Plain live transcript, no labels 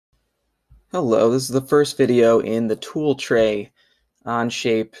Hello, this is the first video in the tool tray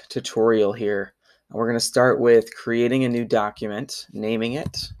Onshape tutorial here. We're going to start with creating a new document, naming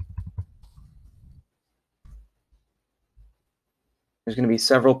it. There's going to be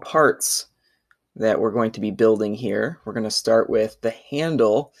several parts that we're going to be building here. We're going to start with the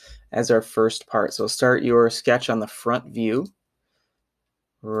handle as our first part. So start your sketch on the front view.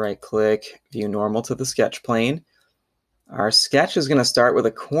 Right click, view normal to the sketch plane. Our sketch is going to start with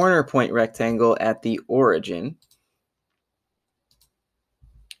a corner point rectangle at the origin.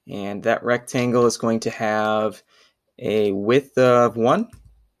 And that rectangle is going to have a width of 1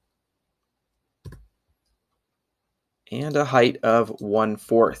 and a height of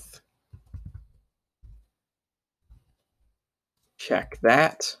 1/4. Check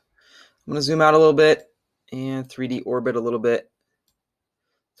that. I'm going to zoom out a little bit and 3D orbit a little bit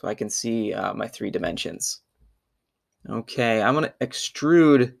so I can see my 3 dimensions. Okay, I'm going to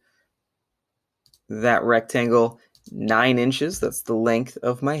extrude that rectangle 9 inches. That's the length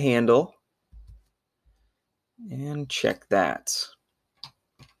of my handle. And check that.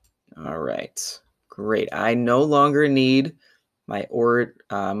 All right, great. I no longer need my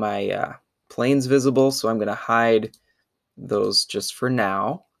planes visible, so I'm going to hide those just for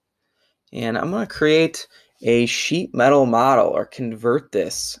now. And I'm going to create a sheet metal model, or convert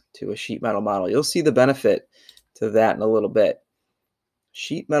this to a sheet metal model. You'll see the benefit to that in a little bit.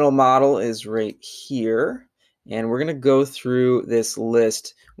 Sheet metal model is right here, and we're going to go through this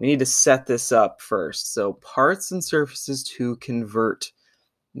list. We need to set this up first. So parts and surfaces to convert.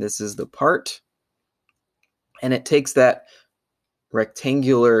 This is the part, and it takes that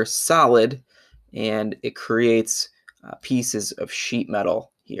rectangular solid and it creates pieces of sheet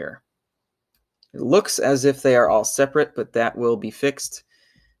metal here. It looks as if they are all separate, but that will be fixed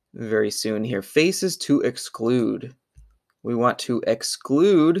very soon here. Faces to exclude. We want to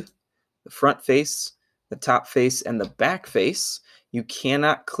exclude the front face, the top face, and the back face. You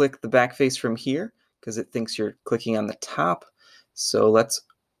cannot click the back face from here because it thinks you're clicking on the top. So let's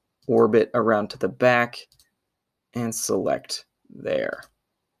orbit around to the back and select there.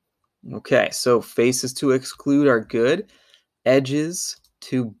 Okay, so faces to exclude are good. Edges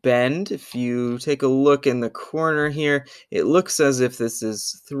to bend. If you take a look in the corner here, it looks as if this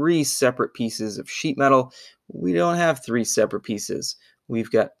is 3 separate pieces of sheet metal. We don't have 3 separate pieces. We've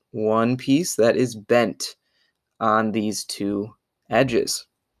got one piece that is bent on these 2 edges.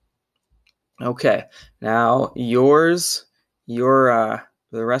 Okay, now the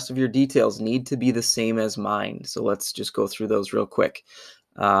rest of your details need to be the same as mine. So let's just go through those real quick.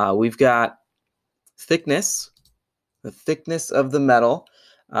 We've got thickness. The thickness of the metal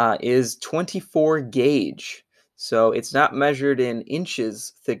is 24 gauge. So it's not measured in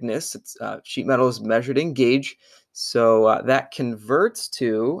inches thickness. Sheet metal is measured in gauge. So that converts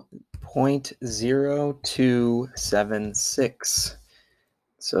to 0.0276.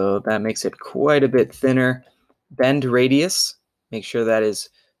 So that makes it quite a bit thinner. Bend radius, make sure that is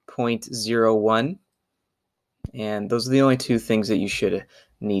 0.01. And those are the only 2 things that you should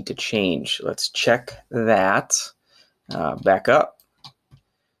need to change. Let's check that. Back up.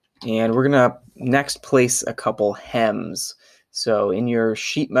 And we're going to next place a couple hems. So in your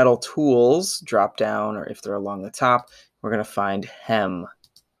sheet metal tools drop down, or if they're along the top, we're going to find hem.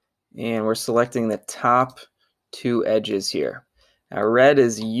 And we're selecting the top 2 edges here. Now red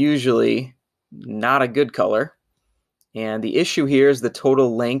is usually not a good color. And the issue here is the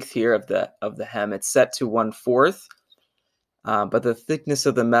total length here of the hem. It's set to 1/4. But the thickness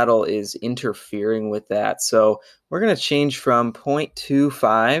of the metal is interfering with that. So we're going to change from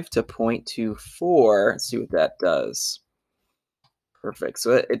 0.25 to 0.24 and see what that does. Perfect.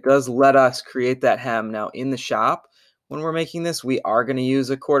 So it does let us create that hem. Now in the shop, when we're making this, we are going to use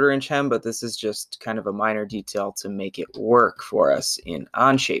a 1/4 inch hem, but this is just kind of a minor detail to make it work for us in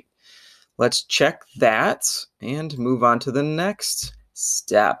Onshape. Let's check that and move on to the next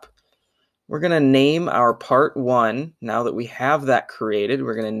step. We're going to name our part 1. Now that we have that created,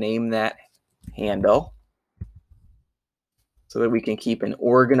 we're going to name that handle so that we can keep an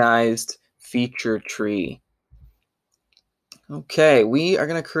organized feature tree. Okay, we are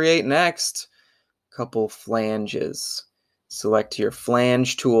going to create next a couple flanges. Select your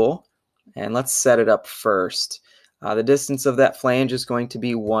flange tool and let's set it up first. The distance of that flange is going to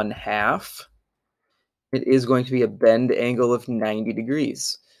be 1/2. It is going to be a bend angle of 90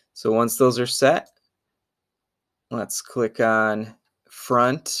 degrees. So once those are set, let's click on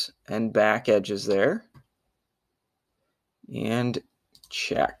front and back edges there and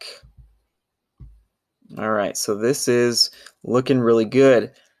check. All right, so this is looking really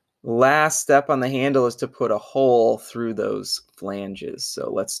good. Last step on the handle is to put a hole through those flanges.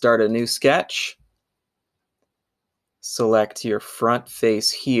 So let's start a new sketch. Select your front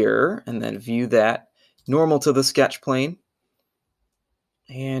face here and then view that normal to the sketch plane.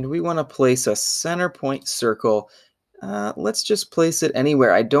 And we want to place a center point circle. Let's just place it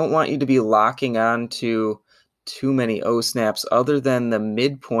anywhere. I don't want you to be locking on to too many O snaps other than the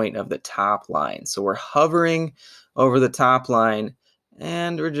midpoint of the top line. So we're hovering over the top line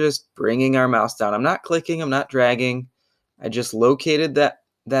and we're just bringing our mouse down. I'm not clicking, I'm not dragging. I just located that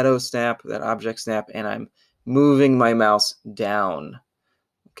O snap, that object snap, and I'm moving my mouse down.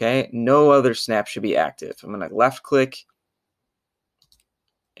 Okay, no other snap should be active. I'm going to left click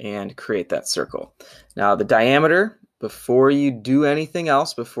and create that circle. Now the diameter, before you do anything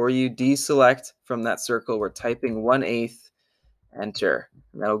else, before you deselect from that circle, we're typing 1/8, enter.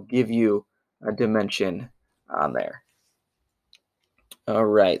 And that'll give you a dimension on there. All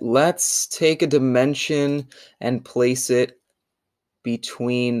right, let's take a dimension and place it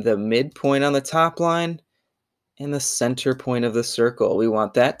between the midpoint on the top line and the center point of the circle. We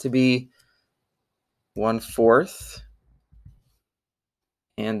want that to be 1/4.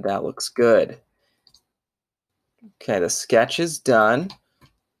 And that looks good. Okay, the sketch is done.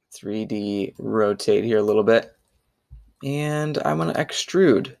 3D rotate here a little bit. And I'm going to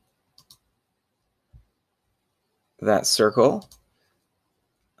extrude that circle.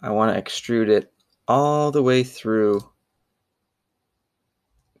 I want to extrude it all the way through.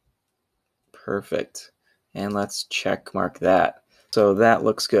 Perfect. And let's check mark that. So that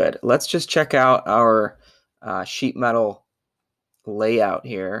looks good. Let's just check out our sheet metal layout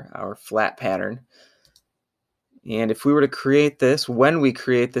here, our flat pattern. And if we were to create this, when we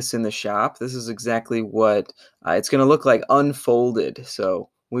create this in the shop, this is exactly what it's going to look like unfolded. So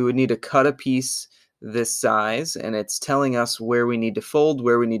we would need to cut a piece this size, and it's telling us where we need to fold,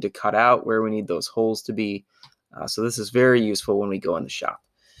 where we need to cut out, where we need those holes to be. So this is very useful when we go in the shop.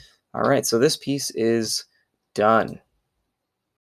 All right, so this piece is done.